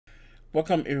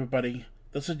Welcome everybody,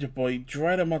 this is your boy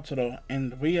Dryder Mataroa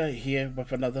and we are here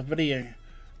with another video.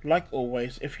 Like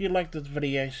always, if you like this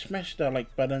video, smash that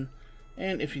like button,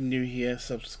 and if you're new here,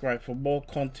 subscribe for more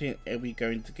content, and we're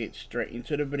going to get straight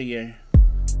into the video.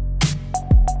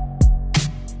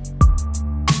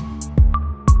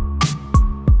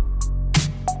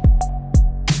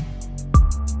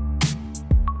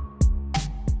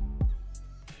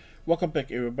 Welcome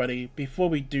back everybody. Before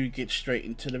we do get straight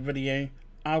into the video,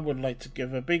 I would like to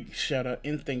give a big shout out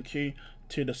and thank you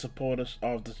to the supporters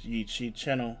of this YouTube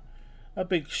channel. A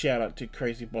big shout out to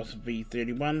CrazyBoss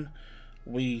V31,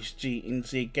 Weez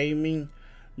GNZ Gaming,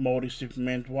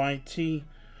 MaoriSupermanYT,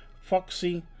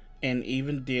 Foxy, and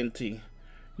even Deanti.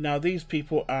 Now these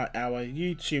people are our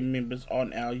YouTube members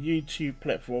on our YouTube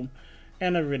platform,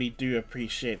 and I really do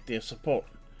appreciate their support.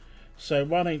 So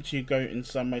why don't you go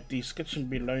inside my description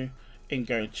below and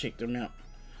go check them out.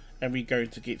 And we're going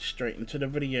to get straight into the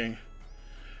video.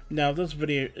 Now this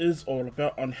video is all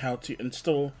about on how to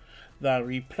install the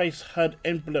Replace HUD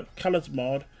and Blip Colors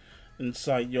mod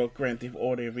inside your Grand Theft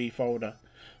Auto V folder.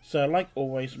 So like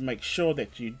always, make sure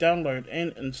that you download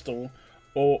and install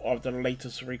all of the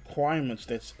latest requirements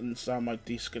that's inside my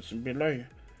description below.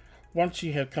 Once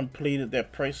you have completed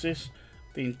that process,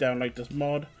 then download this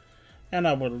mod, and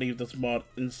I will leave this mod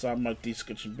inside my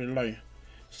description below.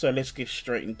 So let's get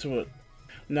straight into it.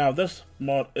 Now this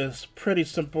mod is pretty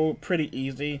simple, pretty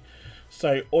easy.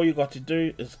 So all you got to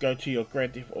do is go to your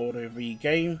Grand Theft Auto V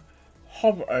game,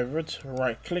 hover over it,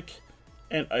 right click,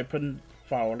 and open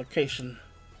file location.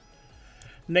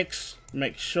 Next,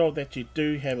 make sure that you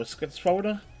do have a scripts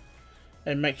folder,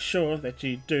 and make sure that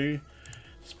you do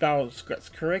spell scripts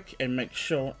correct, and make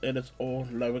sure it is all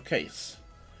lowercase.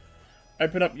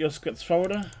 Open up your scripts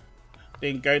folder,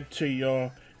 then go to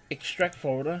your extract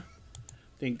folder,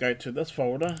 then go to this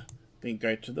folder, then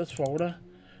go to this folder.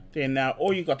 Then now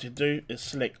all you got to do is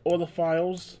select all the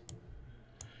files,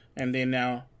 and then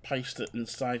now paste it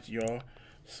inside your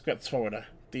scripts folder,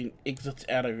 then exit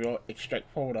out of your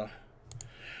extract folder.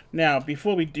 Now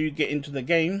before we do get into the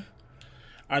game,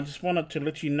 I just wanted to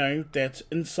let you know that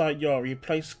inside your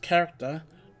replace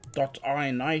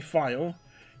character.ini file,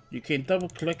 you can double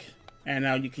click, and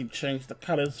now you can change the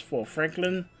colors for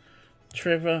Franklin,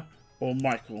 Trevor, or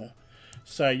Michael.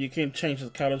 So you can change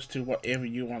the colors to whatever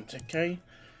you want, okay?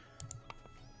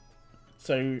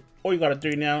 So all you gotta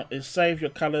do now is save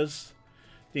your colors,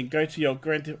 then go to your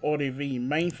Grand Theft Auto V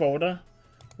main folder,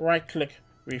 right click,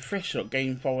 refresh your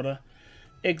game folder,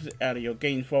 exit out of your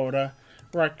game folder,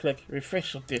 right click,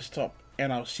 refresh your desktop,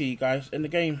 and I'll see you guys in the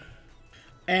game.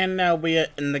 And now we are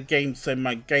in the game. So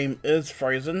my game is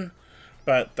frozen,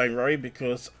 but don't worry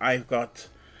because I've got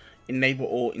enable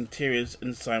all interiors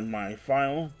inside my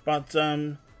file. But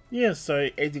yeah, so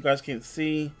as you guys can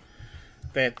see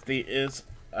that there is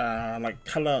like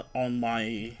color on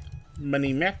my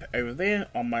mini map over there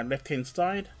on my left hand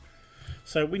side.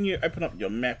 So when you open up your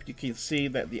map, you can see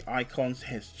that the icons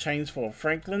has changed for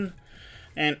Franklin,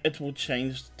 and it will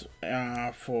change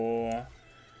for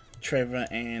Trevor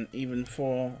and even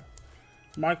for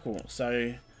Michael.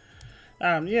 So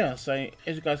yeah, so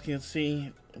as you guys can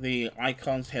see, the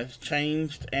icons has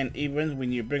changed, and even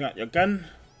when you bring out your gun,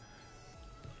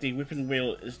 the weapon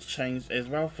wheel is changed as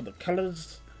well for the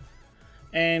colors.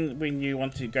 And when you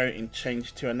want to go and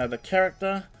change to another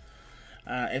character,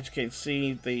 as you can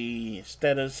see, the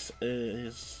stats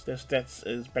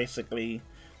is basically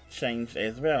changed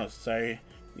as well. So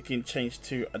you can change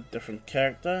to a different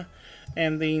character,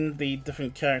 and then the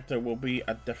different character will be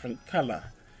a different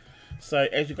color. So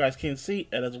as you guys can see,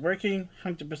 it is working,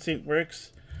 100%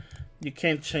 works. You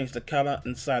can change the color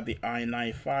inside the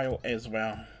ini file as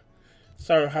well.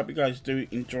 So I hope you guys do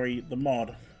enjoy the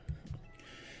mod.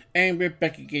 And we're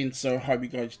back again, so I hope you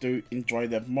guys do enjoy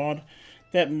that mod.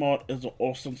 That mod is an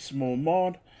awesome small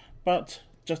mod, but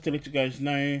just to let you guys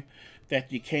know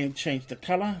that you can change the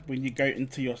color when you go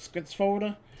into your scripts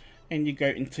folder and you go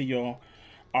into your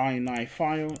ini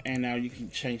file, and now you can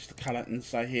change the color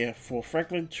inside here for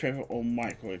Franklin, Trevor, or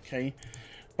Michael, okay?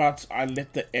 But I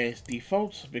left it as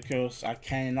default because I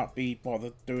cannot be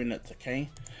bothered doing it, okay?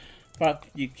 But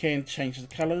you can change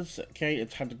the colors, okay?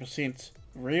 It's 100%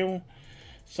 real.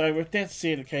 So with that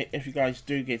said, okay, if you guys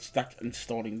do get stuck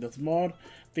installing this mod,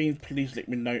 then please let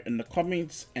me know in the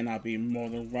comments, and I'll be more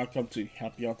than welcome to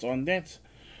help you out on that.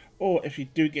 Or if you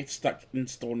do get stuck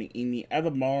installing any other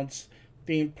mods,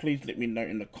 then please let me know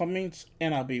in the comments,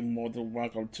 and I'll be more than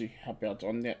welcome to help out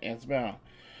on that as well.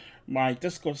 My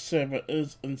Discord server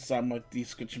is inside my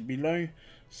description below,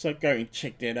 so go and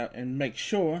check that out, and make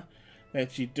sure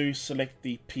that you do select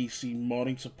the PC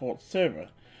modding support server.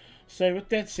 So with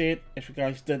that said, if you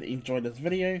guys did enjoy this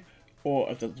video, or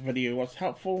if this video was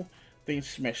helpful, then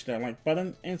smash that like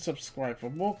button and subscribe for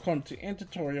more content and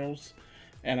tutorials,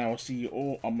 and I will see you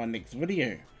all on my next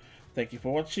video. Thank you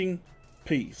for watching,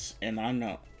 peace, and I'm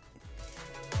out.